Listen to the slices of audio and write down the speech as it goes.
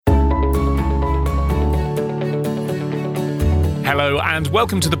Hello and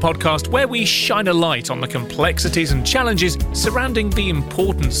welcome to the podcast where we shine a light on the complexities and challenges surrounding the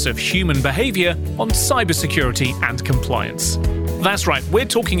importance of human behaviour on cybersecurity and compliance. That's right, we're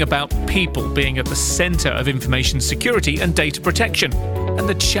talking about people being at the centre of information security and data protection, and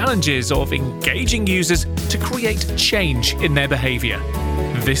the challenges of engaging users to create change in their behaviour.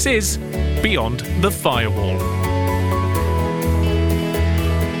 This is Beyond the Firewall.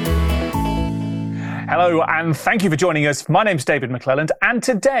 Hello and thank you for joining us. My name's David McClelland and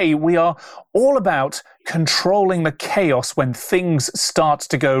today we are all about controlling the chaos when things start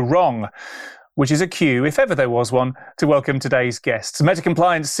to go wrong, which is a cue, if ever there was one, to welcome today's guests. Meta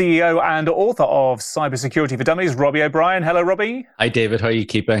Compliance CEO and author of Cybersecurity for Dummies, Robbie O'Brien. Hello, Robbie. Hi, David. How are you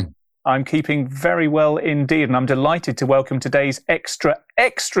keeping? I'm keeping very well indeed, and I'm delighted to welcome today's extra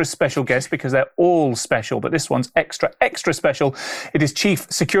special guest because they're all special, but this one's extra special. It is Chief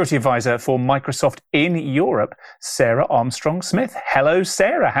Security Advisor for Microsoft in Europe, Sarah Armstrong-Smith. Hello,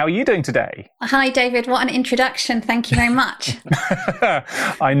 Sarah. How are you doing today? Hi, David. What an introduction. Thank you very much.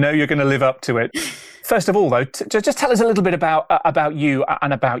 I know you're going to live up to it. First of all, though, just tell us a little bit about you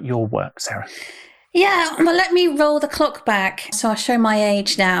and about your work, Sarah. Yeah, well, let me roll the clock back. So I'll show my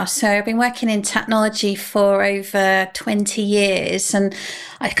age now. So I've been working in technology for over 20 years. And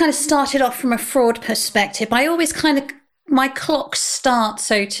I kind of started off from a fraud perspective. I always my clock starts,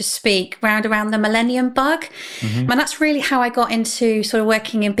 so to speak, around the millennium bug. Mm-hmm. And that's really how I got into sort of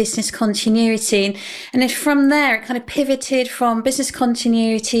working in business continuity. And then from there, it kind of pivoted from business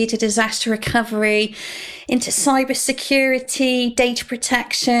continuity to disaster recovery, into cybersecurity, data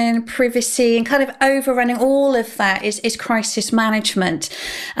protection, privacy, and kind of overrunning all of that is crisis management.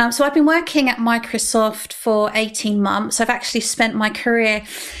 So I've been working at Microsoft for 18 months. I've actually spent my career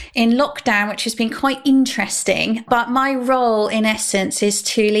in lockdown, which has been quite interesting. But my role, in essence, is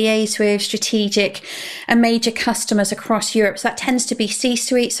to liaise with strategic and major customers across Europe. So that tends to be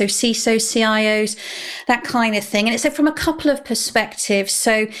C-suite, so CISO, CIOs, that kind of thing. And it's from a couple of perspectives.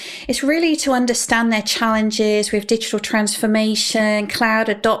 So it's really to understand their challenges with digital transformation, cloud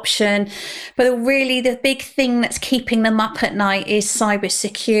adoption, but really the big thing that's keeping them up at night is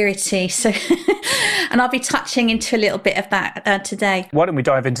cybersecurity. So, and I'll be touching into a little bit of that today. Why don't we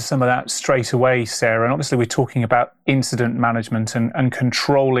dive into some of that straight away, Sarah? And obviously we're talking about incident management and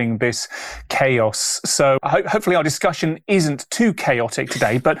controlling this chaos. So hopefully our discussion isn't too chaotic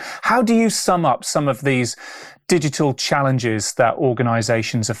today, but how do you sum up some of these digital challenges that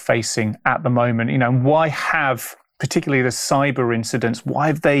organizations are facing at the moment? You know, why have particularly the cyber incidents, why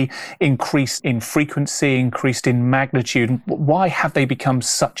have they increased in frequency, increased in magnitude? Why have they become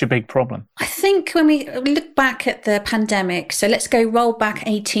such a big problem? I think when we look back at the pandemic, so let's roll back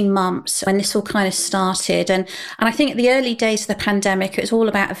 18 months when this all kind of started. And I think at the early days of the pandemic, it was all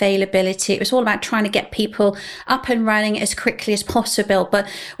about availability. It was all about trying to get people up and running as quickly as possible. But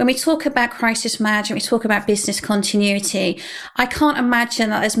when we talk about crisis management, we talk about business continuity. I can't imagine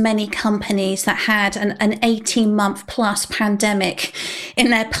that there's many companies that had an 18-month plus pandemic in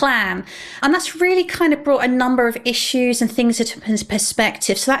their plan. And that's really kind of brought a number of issues and things into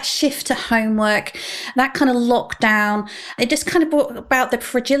perspective. So that shift to homework, that kind of lockdown, it just kind of brought about the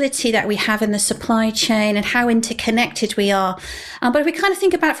fragility that we have in the supply chain and how interconnected we are. But if we kind of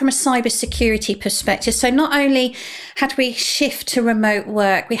think about it from a cybersecurity perspective, so not only had we shift to remote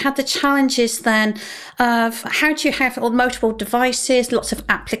work, we had the challenges then of how do you have multiple devices, lots of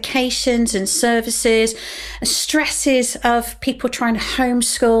applications and services, stresses of people trying to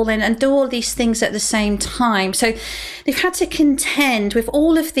homeschool and do all these things at the same time. So they've had to contend with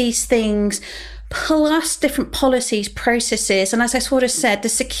all of these things, plus different policies, processes. And as I sort of said, the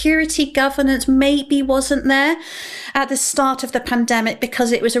security governance maybe wasn't there at the start of the pandemic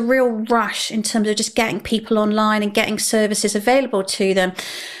because it was a real rush in terms of just getting people online and getting services available to them.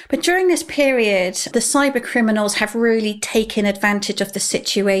 But during this period, the cyber criminals have really taken advantage of the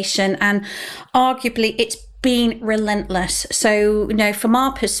situation, and arguably it's been relentless. So, from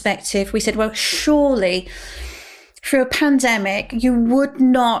our perspective, we said, well, surely through a pandemic, you would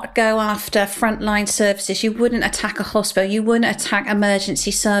not go after frontline services. You wouldn't attack a hospital. You wouldn't attack emergency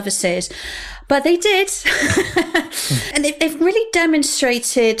services. But they did. And they've really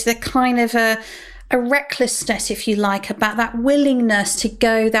demonstrated the kind of a recklessness, if you like, about that willingness to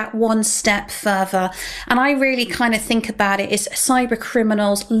go that one step further. And I really kind of think about it as cyber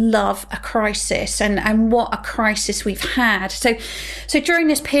criminals love a crisis, and what a crisis we've had. So during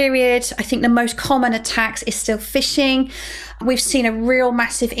this period, I think the most common attacks is still phishing. We've seen a real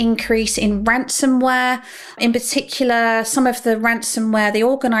massive increase in ransomware. In particular, some of the ransomware, the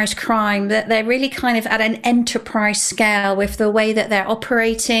organised crime, that they're really kind of at an enterprise scale with the way that they're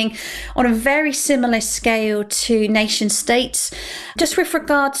operating on a very similar scale to nation states, just with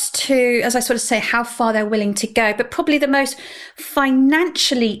regards to, as I sort of say, how far they're willing to go. But probably the most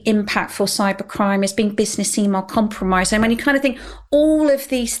financially impactful cybercrime is being business email compromise. And when you kind of think all of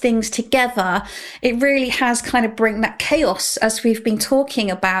these things together, it really has kind of bring that chaos, as we've been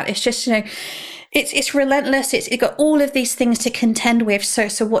talking about. It's just, it's relentless. It's got all of these things to contend with.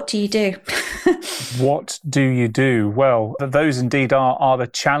 So what do you do? What do you do? Well, those indeed are the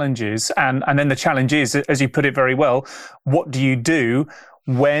challenges. And then the challenge is, as you put it very well, what do you do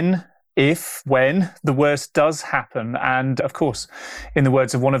when the worst does happen? And of course, in the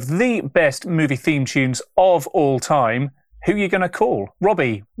words of one of the best movie theme tunes of all time, who are you going to call?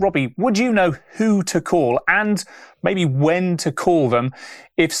 Robbie, would you know who to call and maybe when to call them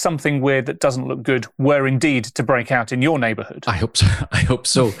if something weird that doesn't look good were indeed to break out in your neighborhood? I hope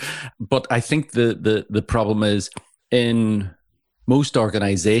so. But I think the problem is, in most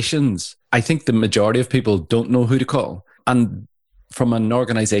organizations, I think the majority of people don't know who to call. And from an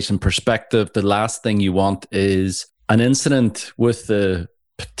organization perspective, the last thing you want is an incident with the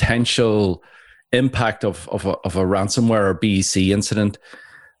potential impact of a ransomware or BEC incident,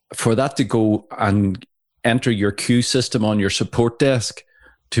 for that to go and enter your queue system on your support desk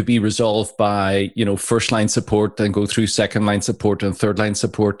to be resolved by, first line support, then go through second line support and third line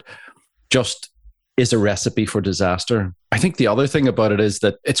support, just is a recipe for disaster. I think the other thing about it is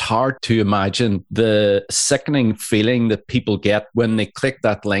that it's hard to imagine the sickening feeling that people get when they click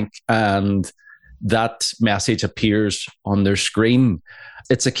that link and that message appears on their screen.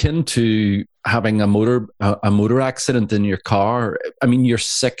 It's akin to having a motor accident in your car. I mean, you're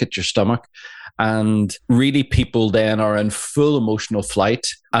sick at your stomach, and really people then are in full emotional flight.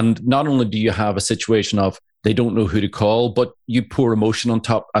 And not only do you have a situation of they don't know who to call, but you pour emotion on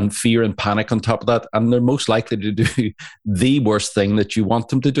top and fear and panic on top of that, and they're most likely to do the worst thing that you want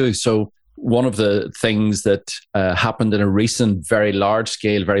them to do. So one of the things that happened in a recent, very large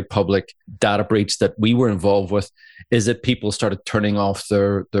scale, very public data breach that we were involved with is that people started turning off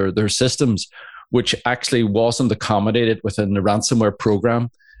their systems, which actually wasn't accommodated within the ransomware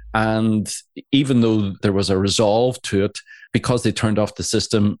program. And even though there was a resolve to it, because they turned off the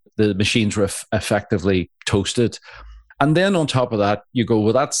system, the machines were effectively toasted. And then on top of that, you go,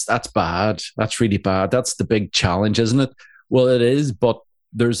 well, that's bad. That's really bad. That's the big challenge, isn't it? Well, it is, but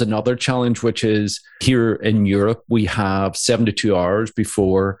there's another challenge, which is here in Europe, we have 72 hours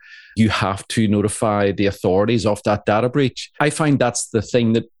before you have to notify the authorities of that data breach. I find that's the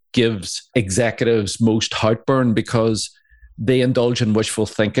thing that gives executives most heartburn, because they indulge in wishful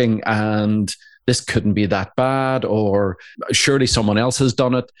thinking and this couldn't be that bad, or surely someone else has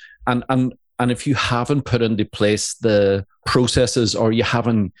done it. And if you haven't put into place the processes, or you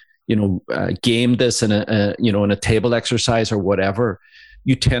haven't, gamed this in a table exercise or whatever,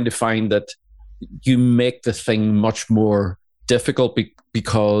 you tend to find that you make the thing much more difficult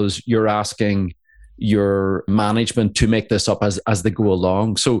because you're asking your management to make this up as they go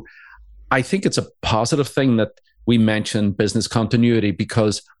along. So I think it's a positive thing that we mentioned business continuity,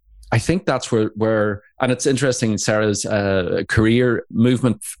 because I think that's where and it's interesting, Sarah's career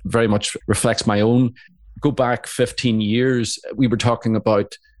movement very much reflects my own. Go back 15 years, we were talking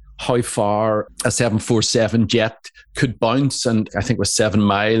about how far a 747 jet could bounce, and I think it was 7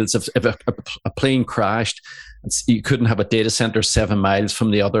 miles. If a plane crashed, you couldn't have a data center 7 miles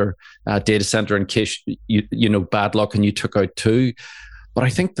from the other data center in case bad luck and you took out 2. But I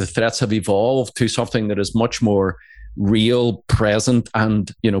think the threats have evolved to something that is much more real, present,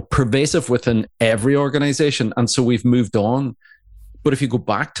 and pervasive within every organization. And so we've moved on. But if you go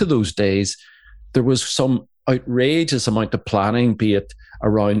back to those days, there was some outrageous amount of planning, be it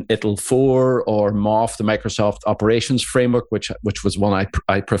around ITIL 4 or MOF, the Microsoft Operations Framework, which was one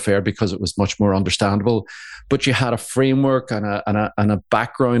I prefer because it was much more understandable. But you had a framework and a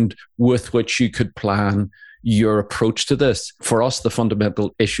background with which you could plan your approach to this. For us, the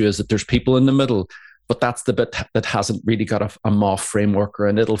fundamental issue is that there's people in the middle, but that's the bit that hasn't really got a MOF framework or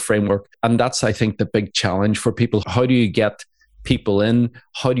an ITIL framework. And that's, I think, the big challenge for people. How do you get people in?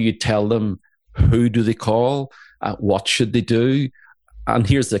 How do you tell them who do they call? What should they do? And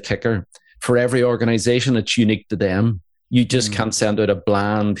here's the kicker. For every organization, it's unique to them. You just can't send out a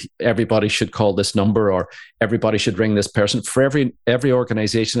bland, everybody should call this number or everybody should ring this person. For every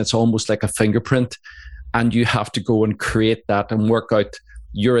organization, it's almost like a fingerprint. And you have to go and create that and work out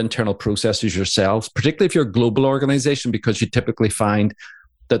your internal processes yourselves, particularly if you're a global organization, because you typically find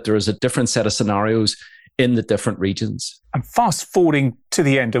that there is a different set of scenarios in the different regions. And fast forwarding to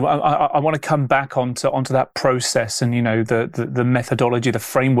the end, I want to come back onto that process and, the methodology, the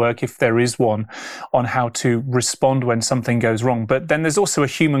framework, if there is one, on how to respond when something goes wrong. But then there's also a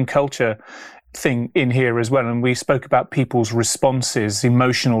human culture thing in here as well. And we spoke about people's responses,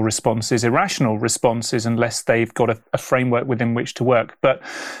 emotional responses, irrational responses, unless they've got a framework within which to work. But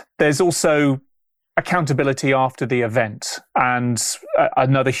there's also accountability after the event. And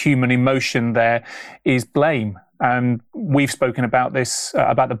another human emotion there is blame. And we've spoken about this,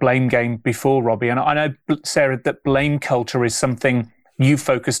 about the blame game before, Robbie. And I know, Sarah, that blame culture is something you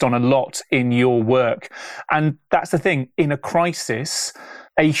focused on a lot in your work. And that's the thing, in a crisis,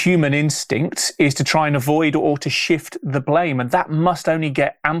 a human instinct is to try and avoid or to shift the blame. And that must only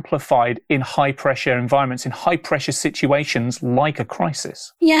get amplified in high pressure environments, in high pressure situations like a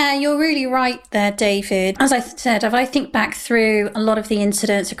crisis. Yeah, you're really right there, David. As I said, I think back through a lot of the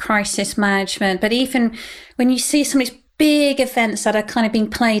incidents of crisis management, but even when you see some of these big events that are kind of being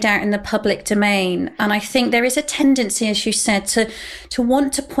played out in the public domain. And I think there is a tendency, as you said, to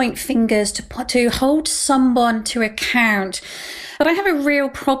want to point fingers, to hold someone to account. But I have a real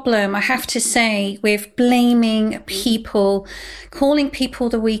problem, I have to say, with blaming people, calling people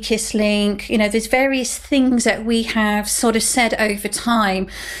the weakest link. There's various things that we have sort of said over time.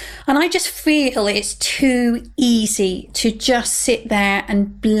 And I just feel it's too easy to just sit there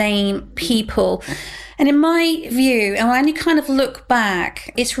and blame people. And in my view, and when you kind of look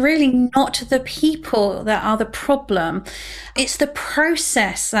back, it's really not the people that are the problem. It's the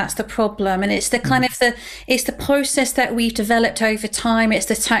process that's the problem. And it's the kind of it's the process that we've developed over time. It's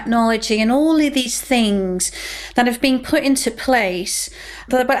the technology and all of these things that have been put into place,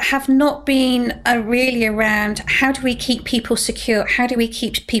 but have not been really around how do we keep people secure? How do we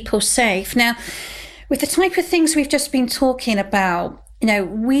keep people safe? Now, with the type of things we've just been talking about,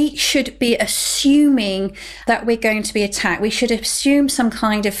 we should be assuming that we're going to be attacked. We should assume some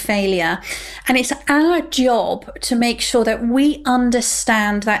kind of failure. And it's our job to make sure that we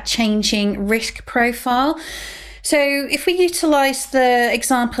understand that changing risk profile. So if we utilize the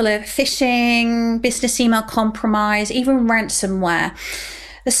example of phishing, business email compromise, even ransomware,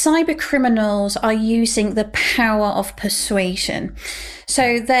 the cyber criminals are using the power of persuasion.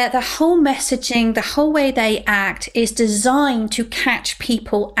 So the whole messaging, the whole way they act is designed to catch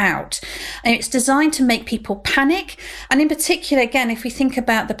people out. And it's designed to make people panic. And in particular, again, if we think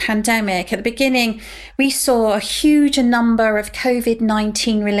about the pandemic, at the beginning, we saw a huge number of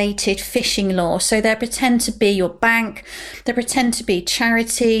COVID-19 related phishing laws. So they pretend to be your bank, they pretend to be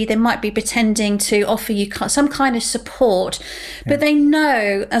charity, they might be pretending to offer you some kind of support, but they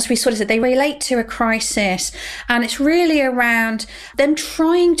know, as we sort of said, they relate to a crisis. And it's really around them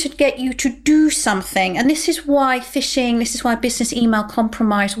trying to get you to do something. And this is why phishing, this is why business email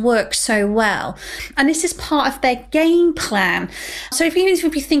compromise works so well. And this is part of their game plan. So if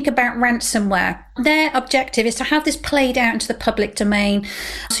you think about ransomware, their objective is to have this played out into the public domain.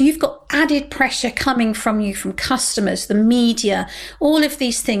 So you've got added pressure coming from you, from customers, the media, all of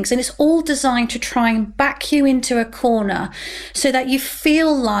these things. And it's all designed to try and back you into a corner so that you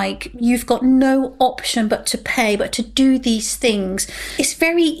feel like you've got no option but to pay, but to do these things. It's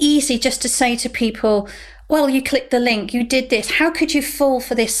very easy just to say to people, well, you clicked the link, you did this. How could you fall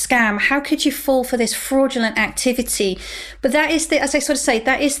for this scam? How could you fall for this fraudulent activity? But that is as I sort of say,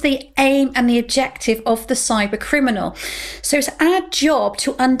 that is the aim and the objective of the cyber criminal. So it's our job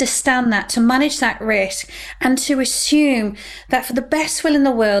to understand that, to manage that risk, and to assume that for the best will in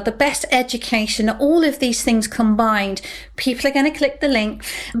the world, the best education, all of these things combined, people are going to click the link.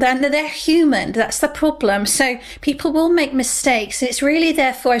 Then they're human. That's the problem. So people will make mistakes. And it's really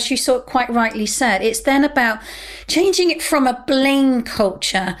therefore, as you sort of quite rightly said, it's then about changing it from a blame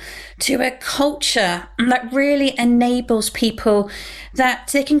culture to a culture that really enables people that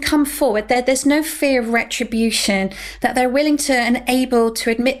they can come forward. There's no fear of retribution, that they're willing to and able to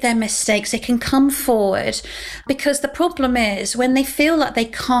admit their mistakes. They can come forward, because the problem is when they feel like they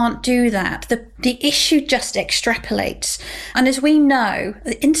can't do that, the issue just extrapolates. And as we know,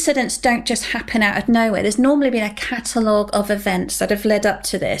 the incidents don't just happen out of nowhere. There's normally been a catalogue of events that have led up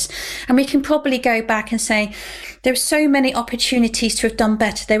to this. And we can probably go back and say, there were so many opportunities to have done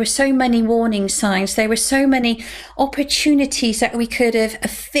better. There were so many warning signs. There were so many opportunities that we could have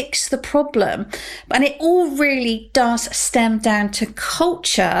fixed the problem. And it all really does stem down to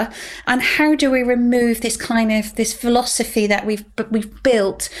culture and how do we remove this kind of this philosophy that we've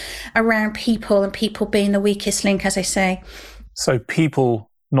built around people and people being the weakest link, as I say. So people,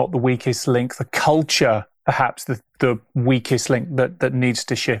 not the weakest link, the culture, perhaps the weakest link that needs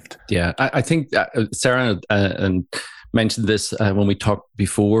to shift. Yeah, I think Sarah mentioned this when we talked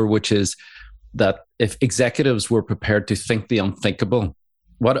before, which is that if executives were prepared to think the unthinkable,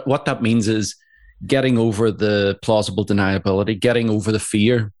 what that means is getting over the plausible deniability, getting over the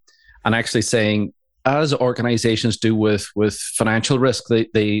fear, and actually saying, as organizations do with financial risk,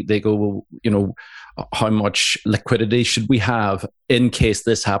 they go, well, you know, how much liquidity should we have in case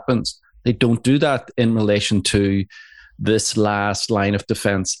this happens? They don't do that in relation to this last line of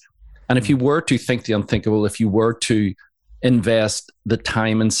defense. And if you were to think the unthinkable, if you were to invest the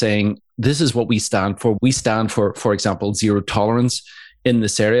time in saying, this is what we stand for for example, zero tolerance in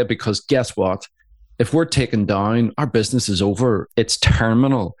this area, because guess what? If we're taken down, our business is over. It's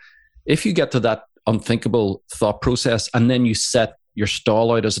terminal. If you get to that unthinkable thought process and then you set your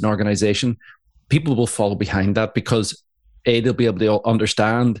stall out as an organization, people will follow behind that because they'll be able to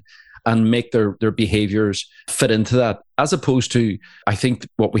understand and make their behaviors fit into that, as opposed to, I think,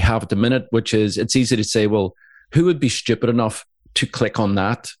 what we have at the minute, which is it's easy to say, well, who would be stupid enough to click on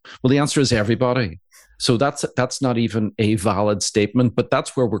that? Well, the answer is everybody. So that's not even a valid statement, but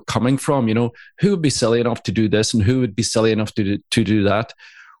that's where we're coming from. You know, who would be silly enough to do this and who would be silly enough to do that?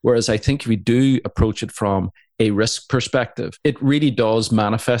 Whereas I think if we do approach it from a risk perspective, it really does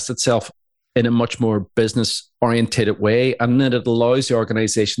manifest itself in a much more business-orientated way, and then it allows the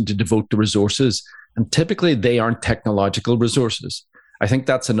organization to devote the resources. And typically, they aren't technological resources. I think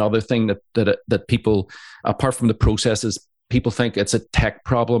that's another thing that people, apart from the processes, people think it's a tech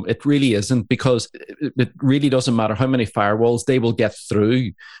problem. It really isn't, because it really doesn't matter how many firewalls they will get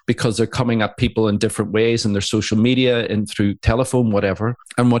through, because they're coming at people in different ways in their social media and through telephone, whatever.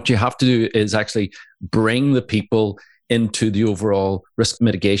 And what you have to do is actually bring the people into the overall risk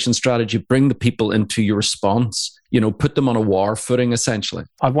mitigation strategy, bring the people into your response, you know, put them on a war footing, essentially.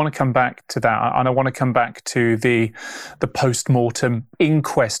 I want to come back to that. And I want to come back to the post-mortem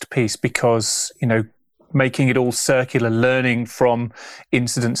inquest piece, because, you know, making it all circular, learning from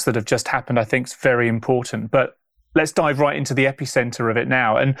incidents that have just happened, I think is very important. But let's dive right into the epicenter of it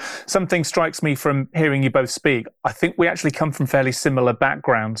now. And something strikes me from hearing you both speak. I think we actually come from fairly similar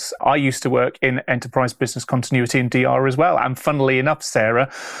backgrounds. I used to work in enterprise business continuity and DR as well. And funnily enough, Sarah,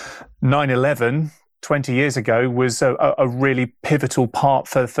 9/11, 20 years ago, was a really pivotal part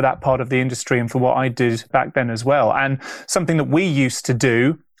for that part of the industry and for what I did back then as well. And something that we used to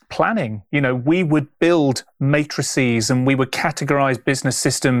do, planning. You know, we would build matrices and we would categorize business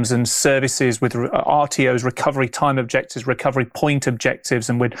systems and services with RTOs, recovery time objectives, recovery point objectives,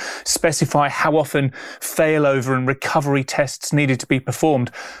 and we'd specify how often failover and recovery tests needed to be performed.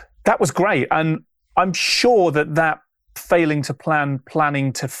 That was great. And I'm sure that failing to plan,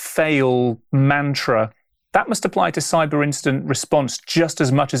 planning to fail mantra, that must apply to cyber incident response just as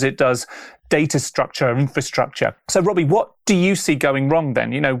much as it does data structure, infrastructure. So, Robbie, what do you see going wrong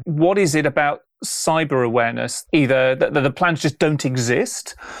then? You know, what is it about cyber awareness? Either that the plans just don't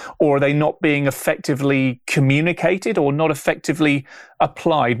exist, or are they not being effectively communicated or not effectively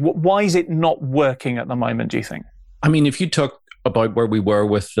applied? Why is it not working at the moment, do you think? I mean, if you talk about where we were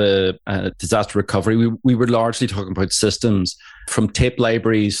with the disaster recovery, we were largely talking about systems, from tape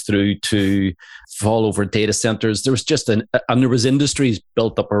libraries through to fall over data centers. There was just and there was industries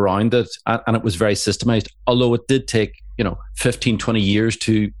built up around it, and it was very systemized, although it did take 15, 20 years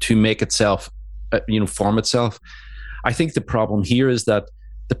to make itself, form itself. I think the problem here is that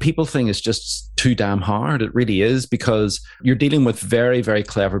the people thing is just too damn hard. It really is, because you're dealing with very, very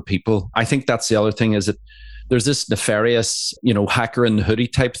clever people. I think that's the other thing, is that there's this nefarious, hacker in the hoodie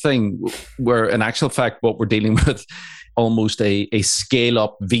type thing, where in actual fact, what we're dealing with, almost a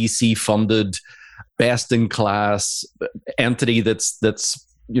scale-up VC-funded, best-in-class entity that's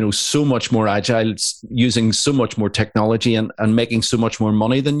so much more agile, using so much more technology and making so much more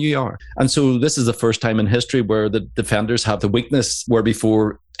money than you are. And so this is the first time in history where the defenders have the weakness, where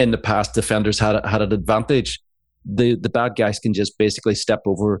before in the past defenders had an advantage. The bad guys can just basically step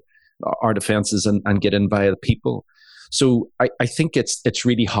over our defenses and get in via the people. So I think it's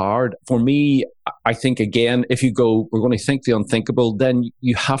really hard. For me, I think, again, if you go, we're going to think the unthinkable, then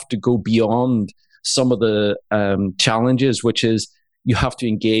you have to go beyond some of the challenges, which is you have to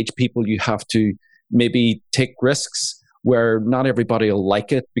engage people. You have to maybe take risks where not everybody will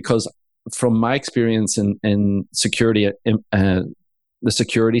like it, because from my experience in security, the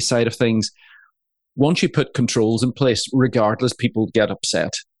security side of things, once you put controls in place, regardless, people get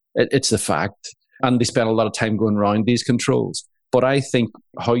upset. It's the fact. And they spend a lot of time going around these controls. But I think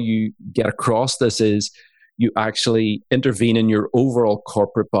how you get across this is you actually intervene in your overall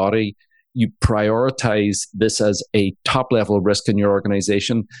corporate body. You prioritize this as a top level risk in your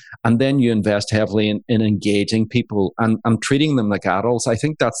organization. And then you invest heavily in engaging people and treating them like adults. I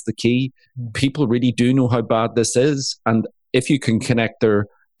think that's the key. People really do know how bad this is. And if you can connect their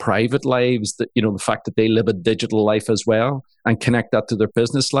private lives, that, the fact that they live a digital life as well and connect that to their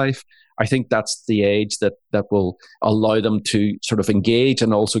business life. I think that's the age that will allow them to sort of engage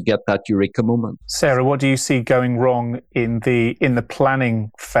and also get that eureka moment. Sarah, what do you see going wrong in the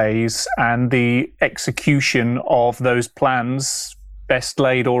planning phase and the execution of those plans, best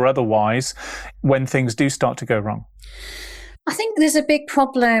laid or otherwise, when things do start to go wrong? I think there's a big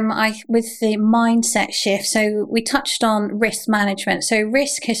problem with the mindset shift. So we touched on risk management. So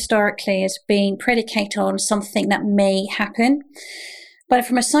risk historically has been predicated on something that may happen. But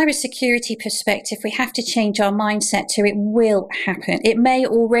from a cybersecurity perspective, we have to change our mindset to it will happen. It may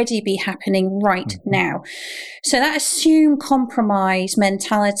already be happening right now. So that assume compromise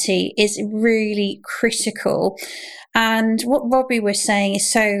mentality is really critical. And what Robbie was saying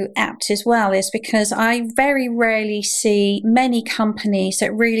is so apt as well, is because I very rarely see many companies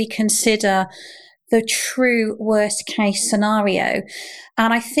that really consider the true worst case scenario.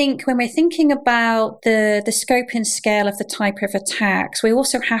 And I think when we're thinking about the scope and scale of the type of attacks, we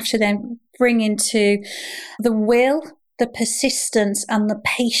also have to then bring into the will, the persistence and the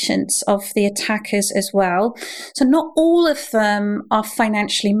patience of the attackers as well. So not all of them are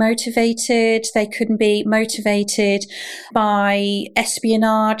financially motivated. They couldn't be motivated by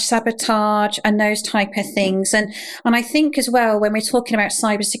espionage, sabotage, and those type of things. And I think as well, when we're talking about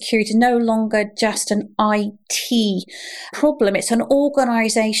cybersecurity, no longer just an IT problem. It's an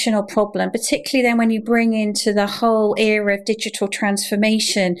organizational problem, particularly then when you bring into the whole era of digital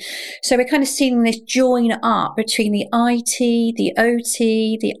transformation. So we're kind of seeing this join up between the IT, the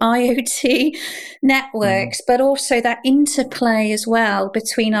OT, the IoT networks, but also that interplay as well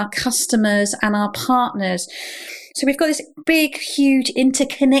between our customers and our partners. So we've got this big, huge,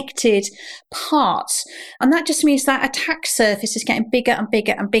 interconnected parts. And that just means that attack surface is getting bigger and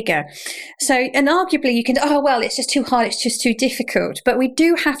bigger and bigger. So, and arguably you can, it's just too hard, it's just too difficult. But we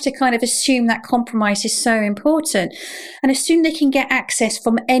do have to kind of assume that compromise is so important and assume they can get access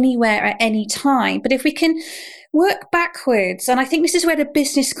from anywhere at any time. But if we can work backwards, and I think this is where the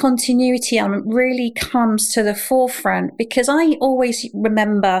business continuity element really comes to the forefront, because I always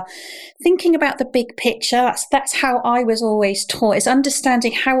remember thinking about the big picture. That's how I was always taught, is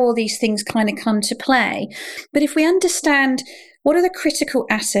understanding how all these things kind of come to play. But if we understand what are the critical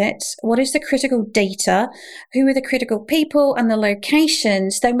assets, what is the critical data, who are the critical people and the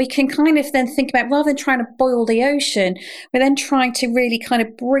locations, then we can kind of then think about, rather than trying to boil the ocean, we're then trying to really kind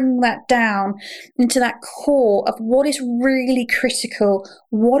of bring that down into that core of what is really critical,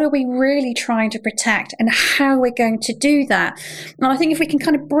 what are we really trying to protect, and how we're going to do that. And I think if we can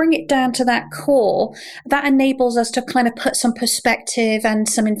kind of bring it down to that core, that enables us to kind of put some perspective and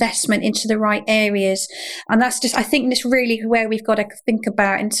some investment into the right areas. And that's just, I think that's really where we've got to think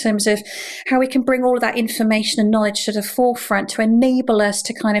about in terms of how we can bring all of that information and knowledge to the forefront to enable us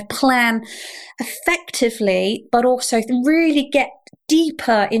to kind of plan effectively, but also really get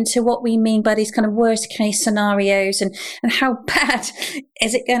deeper into what we mean by these kind of worst case scenarios and how bad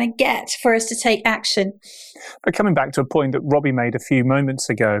is it going to get for us to take action. But coming back to a point that Robbie made a few moments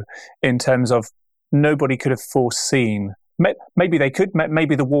ago in terms of nobody could have foreseen. Maybe they could,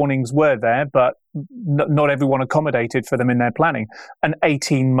 maybe the warnings were there, but not everyone accommodated for them in their planning. An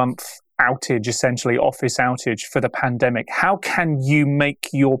 18-month outage, essentially office outage for the pandemic. How can you make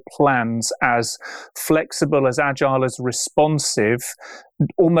your plans as flexible, as agile, as responsive,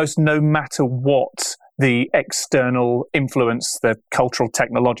 almost no matter what the external influence, the cultural,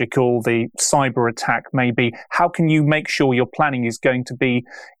 technological, the cyber attack may be? How can you make sure your planning is going to be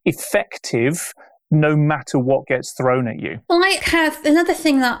effective no matter what gets thrown at you? Well, I have another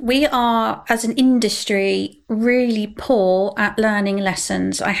thing that we are, as an industry, really poor at learning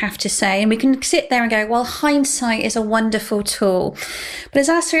lessons, I have to say. And we can sit there and go, well, hindsight is a wonderful tool. But there's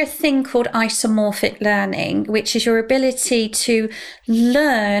also a thing called isomorphic learning, which is your ability to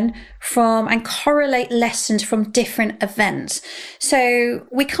learn from and correlate lessons from different events. So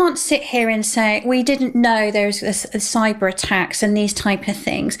we can't sit here and say, we didn't know there was a cyber attacks and these type of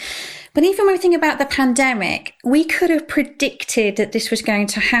things. But even when we think about the pandemic, we could have predicted that this was going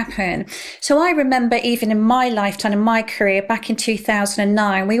to happen. So I remember even in my lifetime, in my career, back in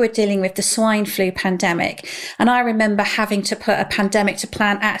 2009, we were dealing with the swine flu pandemic. And I remember having to put a pandemic to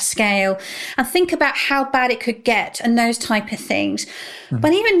plan at scale and think about how bad it could get and those type of things.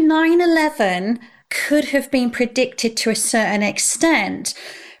 But even 9/11 could have been predicted to a certain extent.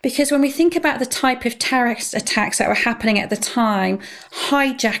 Because when we think about the type of terrorist attacks that were happening at the time,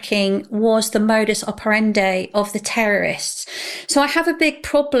 hijacking was the modus operandi of the terrorists. So I have a big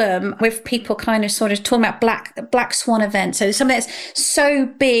problem with people kind of sort of talking about black swan events. So something that's so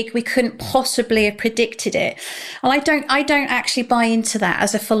big we couldn't possibly have predicted it. And I don't actually buy into that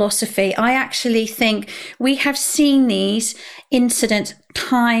as a philosophy. I actually think we have seen these incidents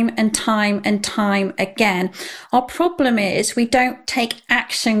time and time and time again. Our problem is we don't take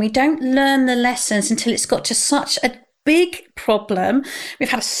action. We don't learn the lessons until it's got to such a big problem. We've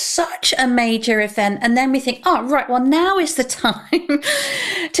had such a major event, and then we think, oh, right, well, now is the time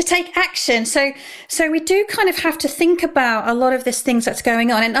to take action. So we do kind of have to think about a lot of these things that's going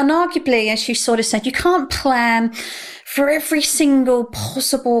on. And arguably, as you sort of said, you can't plan for every single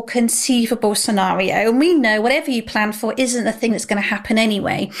possible conceivable scenario. And we know whatever you plan for isn't the thing that's going to happen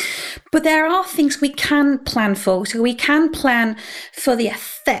anyway. But there are things we can plan for. So we can plan for the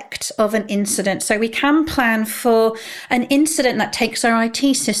effect of an incident. So we can plan for an incident that takes our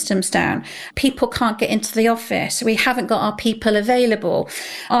IT systems down. People can't get into the office. We haven't got our people available.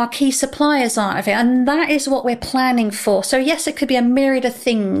 Our key suppliers aren't available. And that is what we're planning for. So yes, it could be a myriad of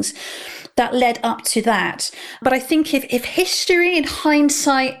things that led up to that. But I think if history in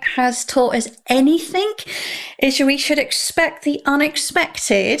hindsight has taught us anything, is we should expect the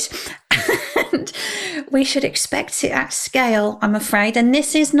unexpected and we should expect it at scale, I'm afraid. And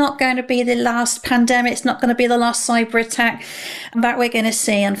this is not going to be the last pandemic. It's not going to be the last cyber attack that we're going to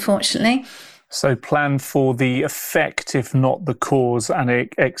see, unfortunately. So plan for the effect, if not the cause, and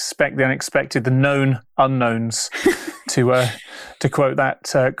expect the unexpected, the known unknowns, to quote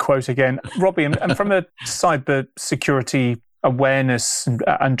that quote again. Robbie, and from a cyber security awareness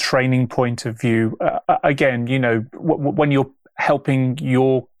and training point of view, again, you know, when you're helping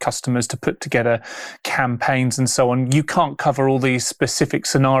your customers to put together campaigns and so on, you can't cover all these specific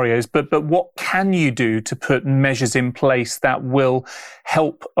scenarios, but what can you do to put measures in place that will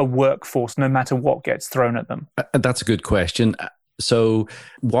help a workforce no matter what gets thrown at them? That's a good question. So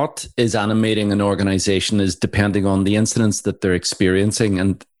what is animating an organization is depending on the incidents that they're experiencing.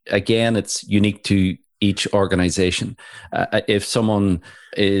 And again, it's unique to each organization. If someone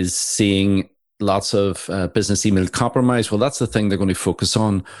is seeing lots of business email compromise, well, that's the thing they're going to focus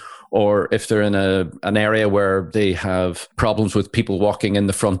on. Or if they're in an area where they have problems with people walking in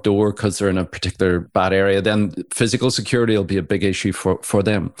the front door because they're in a particular bad area, then physical security will be a big issue for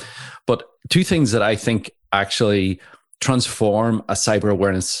them. But two things that I think actually transform a cyber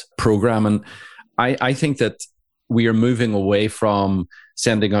awareness program. And I think that we are moving away from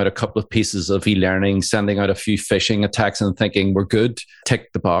sending out a couple of pieces of e-learning, sending out a few phishing attacks and thinking we're good,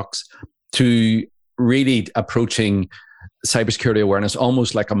 tick the box, to really approaching cybersecurity awareness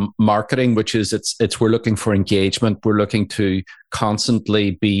almost like a marketing, which is it's we're looking for engagement. We're looking to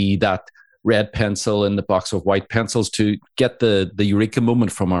constantly be that red pencil in the box of white pencils to get the eureka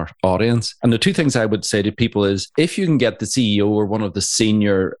moment from our audience. And the two things I would say to people is, if you can get the CEO or one of the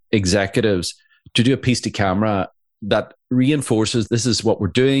senior executives to do a piece to camera that reinforces this is what we're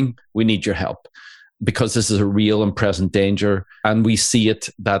doing, we need your help, because this is a real and present danger, and we see it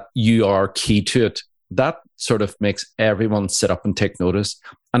that you are key to it. That sort of makes everyone sit up and take notice.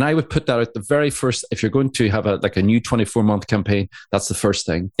 And I would put that at the very first, if you're going to have a new 24-month campaign, that's the first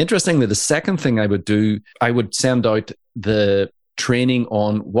thing. Interestingly, the second thing I would do, I would send out the training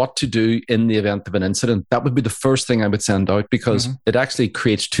on what to do in the event of an incident. That would be the first thing I would send out, because it actually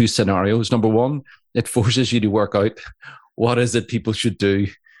creates two scenarios. Number one, it forces you to work out what is it people should do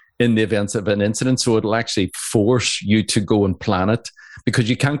in the events of an incident. So it'll actually force you to go and plan it, because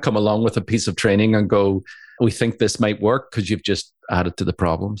you can't come along with a piece of training and go, we think this might work, because you've just added to the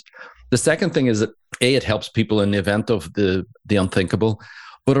problems. The second thing is that it helps people in the event of the unthinkable,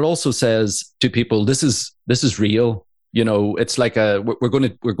 but it also says to people, this is real. You know, it's like we're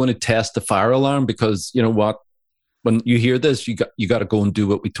going to test the fire alarm, because you know what, when you hear this, you got to go and do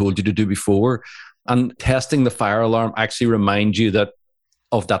what we told you to do before. And testing the fire alarm actually reminds you that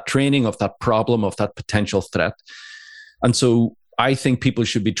of that training, of that problem, of that potential threat. And so I think people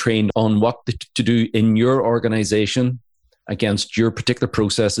should be trained on what to do in your organization against your particular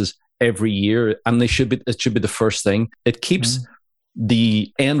processes every year. And it should be the first thing. It keeps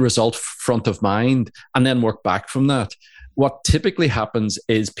the end result front of mind, and then work back from that. What typically happens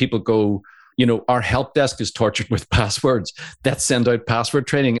is people go, you know, our help desk is tortured with passwords. Let's send out password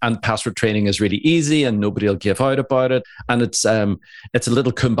training, and password training is really easy and nobody will give out about it. And it's a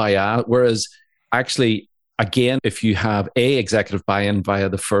little kumbaya. Whereas actually, again, if you have executive buy-in via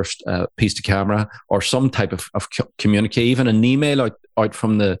the first piece to camera or some type of communique, even an email out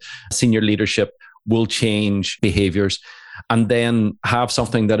from the senior leadership will change behaviors. and then have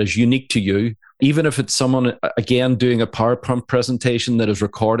something that is unique to you. Even if it's someone, again, doing a PowerPoint presentation that is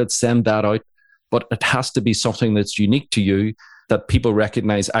recorded, send that out. But it has to be something that's unique to you, that people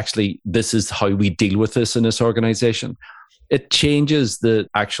recognize, actually, this is how we deal with this in this organization. It changes the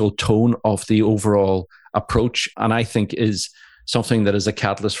actual tone of the overall approach, and I think is something that is a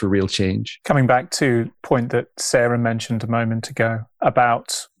catalyst for real change. Coming back to the point that Sarah mentioned a moment ago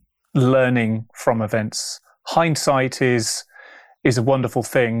about learning from events. Hindsight is a wonderful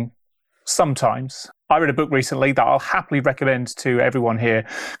thing sometimes. I read a book recently that I'll happily recommend to everyone here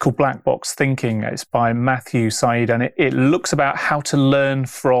called Black Box Thinking. It's by Matthew Said, and it looks about how to learn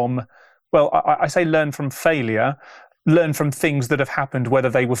from, well, I say learn from failure, learn from things that have happened, whether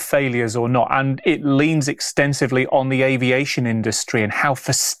they were failures or not. And it leans extensively on the aviation industry and how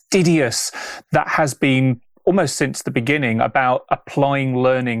fastidious that has been almost since the beginning about applying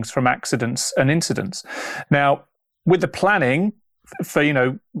learnings from accidents and incidents. Now, with the planning for,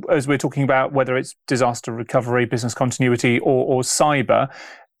 as we're talking about, whether it's disaster recovery, business continuity, or cyber,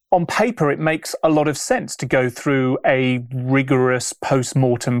 on paper, it makes a lot of sense to go through a rigorous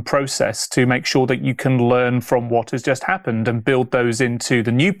post-mortem process to make sure that you can learn from what has just happened and build those into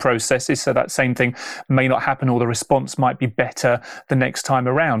the new processes so that same thing may not happen or the response might be better the next time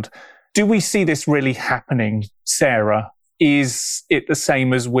around. Do we see this really happening, Sarah? Is it the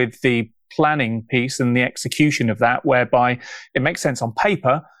same as with the planning piece and the execution of that, whereby it makes sense on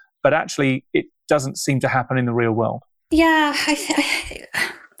paper, but actually it doesn't seem to happen in the real world? Yeah,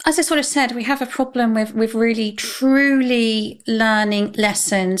 as I sort of said, we have a problem with really, truly learning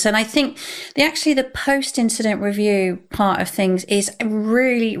lessons. And I think the post-incident review part of things is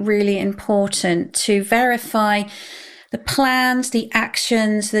really, really important to verify the plans, the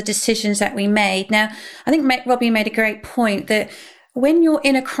actions, the decisions that we made. Now, I think Robbie made a great point that when you're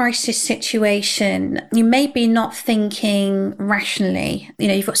in a crisis situation, you may be not thinking rationally.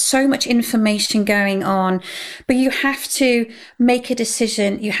 You've got so much information going on, but you have to make a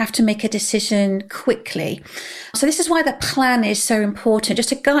decision. You have to make a decision quickly. So this is why the plan is so important. Just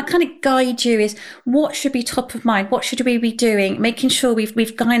to kind of guide you is what should be top of mind? What should we be doing? Making sure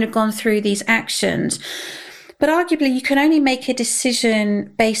we've kind of gone through these actions. But arguably, you can only make a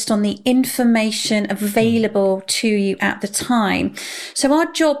decision based on the information available to you at the time. So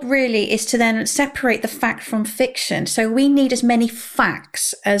our job really is to then separate the fact from fiction. So we need as many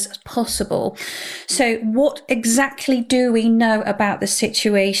facts as possible. So what exactly do we know about the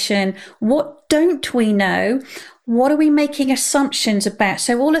situation? What don't we know? What are we making assumptions about?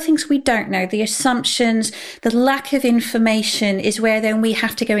 So all the things we don't know, the assumptions, the lack of information is where then we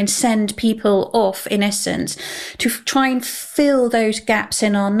have to go and send people off, in essence, to try and fill those gaps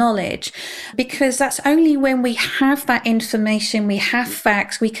in our knowledge. Because that's only when we have that information, we have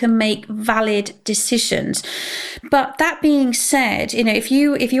facts, we can make valid decisions. But that being said, if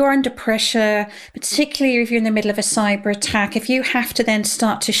you're under pressure, particularly if you're in the middle of a cyber attack, if you have to then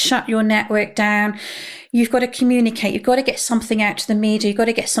start to shut your network down, you've got to communicate. You've got to get something out to the media. You've got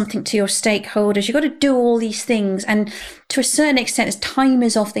to get something to your stakeholders. You've got to do all these things. And to a certain extent, time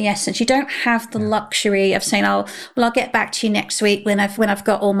is of the essence. You don't have the luxury of saying, I'll get back to you next week when I've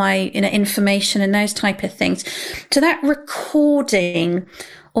got all my information and those type of things. So that recording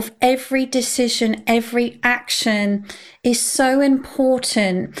of every decision, every action is so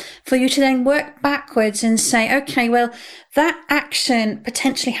important for you to then work backwards and say, okay, well, that action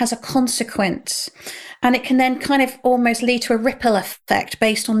potentially has a consequence. And it can then kind of almost lead to a ripple effect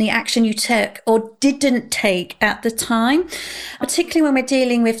based on the action you took or didn't take at the time, particularly when we're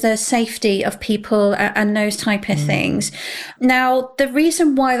dealing with the safety of people and those type of things. Now, the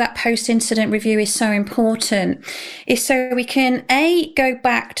reason why that post-incident review is so important is so we can, go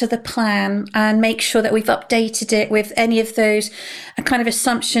back to the plan and make sure that we've updated it with any of those kind of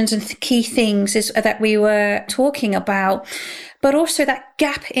assumptions and key things that we were talking about. But also that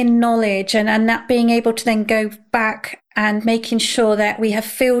gap in knowledge and that being able to then go back and making sure that we have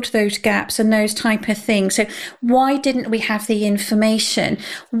filled those gaps and those type of things. So why didn't we have the information?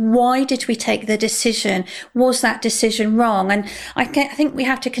 Why did we take the decision? Was that decision wrong? And I think we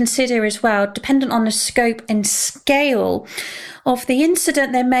have to consider as well, dependent on the scope and scale of the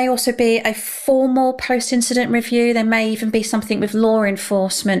incident, there may also be a formal post-incident review. There may even be something with law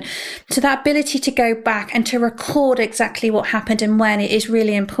enforcement. So that ability to go back and to record exactly what happened and when, it is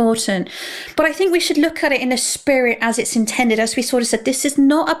really important. But I think we should look at it in a spirit as it's intended. As we sort of said, this is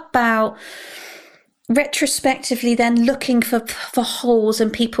not about retrospectively then looking for holes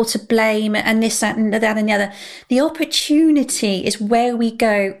and people to blame and this, that and the other. The opportunity is where we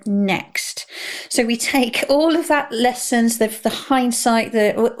go next. So we take all of that lessons, the hindsight,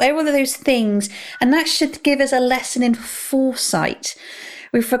 all of those things, and that should give us a lesson in foresight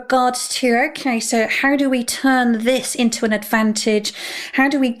with regards to, okay, so how do we turn this into an advantage? How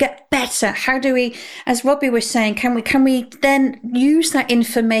do we get better? How do we, as Robbie was saying, can we then use that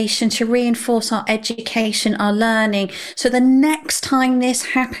information to reinforce our education, our learning, so the next time this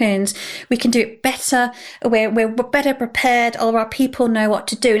happens, we can do it better, we're better prepared, or our people know what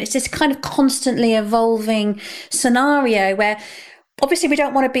to do. And it's this kind of constantly evolving scenario where obviously, we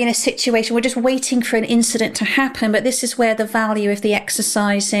don't want to be in a situation, we're just waiting for an incident to happen, but this is where the value of the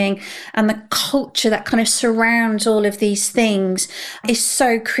exercising and the culture that kind of surrounds all of these things is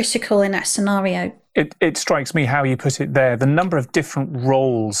so critical in that scenario. It strikes me how you put it there, the number of different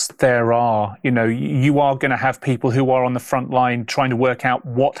roles there are. You are going to have people who are on the front line trying to work out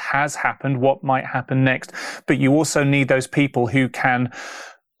what has happened, what might happen next, but you also need those people who can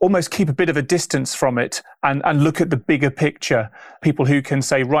almost keep a bit of a distance from it and look at the bigger picture. People who can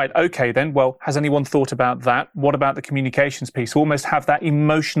say, right, okay, then, well, has anyone thought about that? What about the communications piece? Almost have that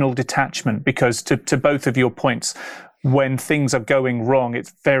emotional detachment, because to both of your points, when things are going wrong,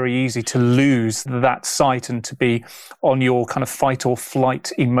 it's very easy to lose that sight and to be on your kind of fight or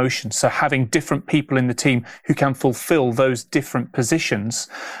flight emotion. So having different people in the team who can fulfill those different positions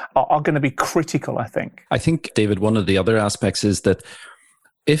are going to be critical, I think. I think, David, one of the other aspects is that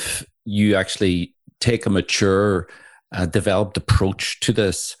if you actually take a mature, developed approach to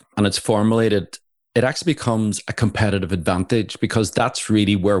this and it's formulated, it actually becomes a competitive advantage, because that's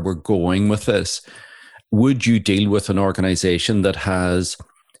really where we're going with this. Would you deal with an organization that has,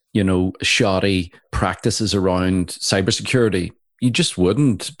 shoddy practices around cybersecurity? You just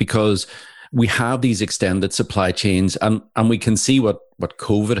wouldn't, because we have these extended supply chains, and we can see what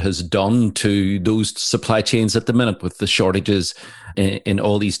COVID has done to those supply chains at the minute with the shortages in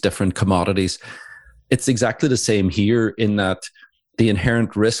all these different commodities. It's exactly the same here, in that the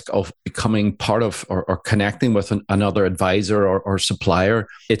inherent risk of becoming part of or connecting with another advisor or supplier,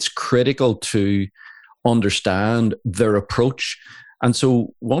 it's critical to understand their approach. And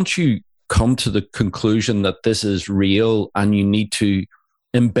so once you come to the conclusion that this is real and you need to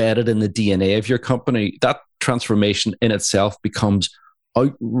embed it in the DNA of your company, that transformation in itself becomes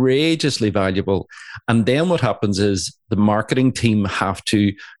outrageously valuable. And then what happens is the marketing team have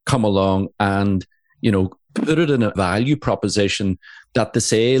to come along and, put it in a value proposition that the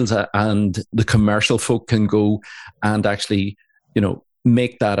sales and the commercial folk can go and actually,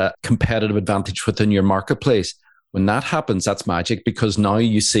 make that a competitive advantage within your marketplace. When that happens, that's magic, because now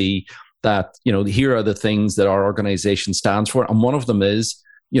you see that, here are the things that our organization stands for. And one of them is,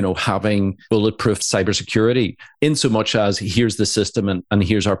 having bulletproof cybersecurity, in so much as here's the system and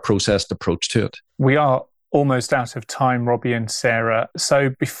here's our processed approach to it. We are almost out of time, Robbie and Sarah.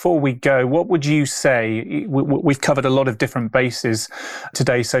 So before we go, what would you say, we've covered a lot of different bases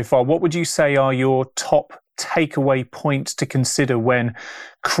today so far, what would you say are your top takeaway points to consider when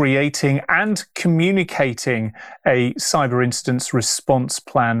creating and communicating a cyber incident response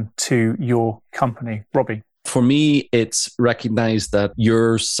plan to your company? Robbie? For me, it's recognize that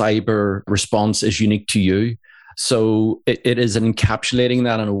your cyber response is unique to you. So it is encapsulating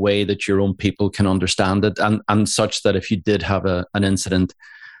that in a way that your own people can understand it, and such that if you did have an incident,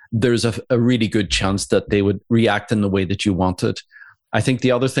 there's a really good chance that they would react in the way that you wanted. I think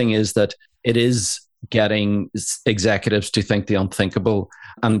the other thing is that it is getting executives to think the unthinkable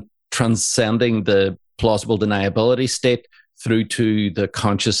and transcending the plausible deniability state through to the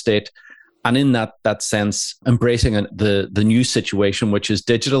conscious state. And in that sense, embracing the new situation, which is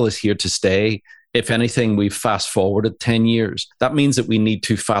digital is here to stay. If anything, we've fast forwarded 10 years. That means that we need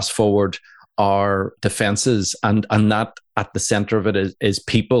to fast forward our defenses, and that at the center of it is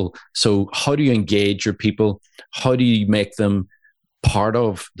people. So how do you engage your people? How do you make them part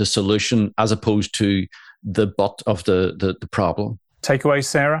of the solution as opposed to the butt of the problem? Takeaway,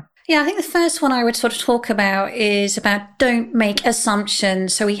 Sarah? Yeah, I think the first one I would sort of talk about is about don't make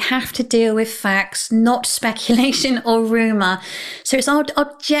assumptions. So we have to deal with facts, not speculation or rumor. So it's our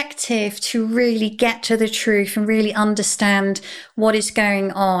objective to really get to the truth and really understand what is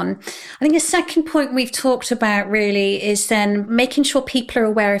going on. I think the second point we've talked about really is then making sure people are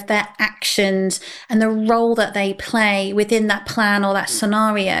aware of their actions and the role that they play within that plan or that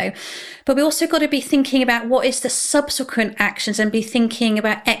scenario. But we also got to be thinking about what is the subsequent actions and be thinking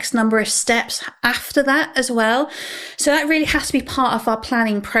about X number of steps after that as well. So that really has to be part of our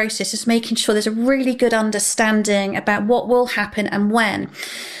planning process, is making sure there's a really good understanding about what will happen and when.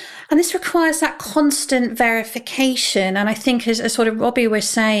 And this requires that constant verification. And I think as sort of Robbie was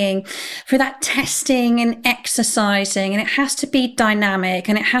saying, for that testing and exercising, and it has to be dynamic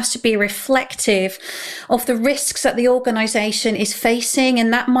and it has to be reflective of the risks that the organization is facing.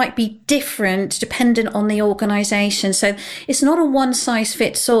 And that might be different dependent on the organization. So it's not a one size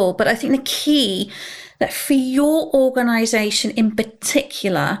fits all, but I think the key that for your organization in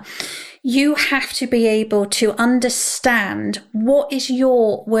particular, you have to be able to understand what is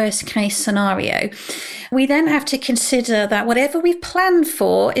your worst case scenario. We then have to consider that whatever we've planned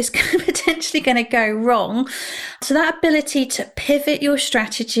for is potentially going to go wrong. So that ability to pivot your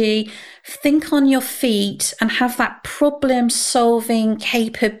strategy, think on your feet, and have that problem solving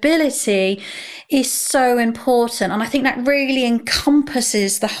capability is so important. And I think that really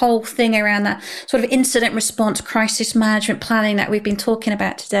encompasses the whole thing around that sort of incident response, crisis management planning that we've been talking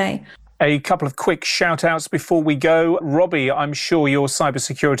about today. A couple of quick shout outs before we go. Robbie, I'm sure your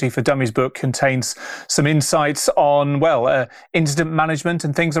Cybersecurity for Dummies book contains some insights on, incident management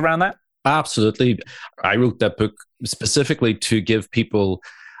and things around that. Absolutely. I wrote that book specifically to give people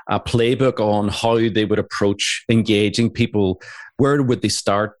a playbook on how they would approach engaging people. Where would they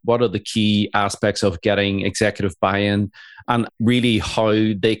start? What are the key aspects of getting executive buy-in? And really how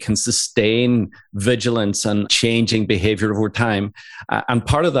they can sustain vigilance and changing behavior over time. And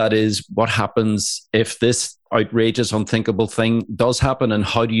part of that is what happens if this outrageous, unthinkable thing does happen, and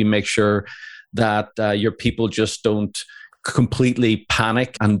how do you make sure that your people just don't completely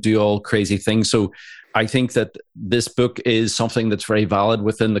panic and do all crazy things. So I think that this book is something that's very valid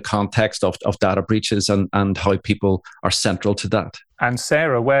within the context of data breaches and how people are central to that. And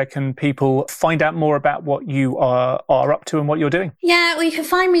Sarah, where can people find out more about what you are up to and what you're doing? Yeah, well, you can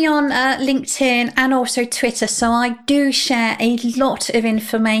find me on LinkedIn and also Twitter. So I do share a lot of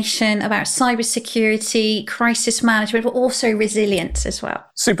information about cybersecurity, crisis management, but also resilience as well.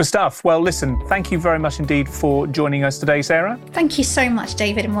 Super stuff. Well, listen, thank you very much indeed for joining us today, Sarah. Thank you so much,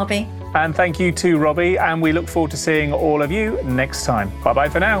 David and Robbie. And thank you to Robbie. And we look forward to seeing all of you next time. Bye-bye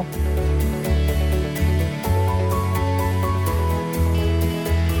for now.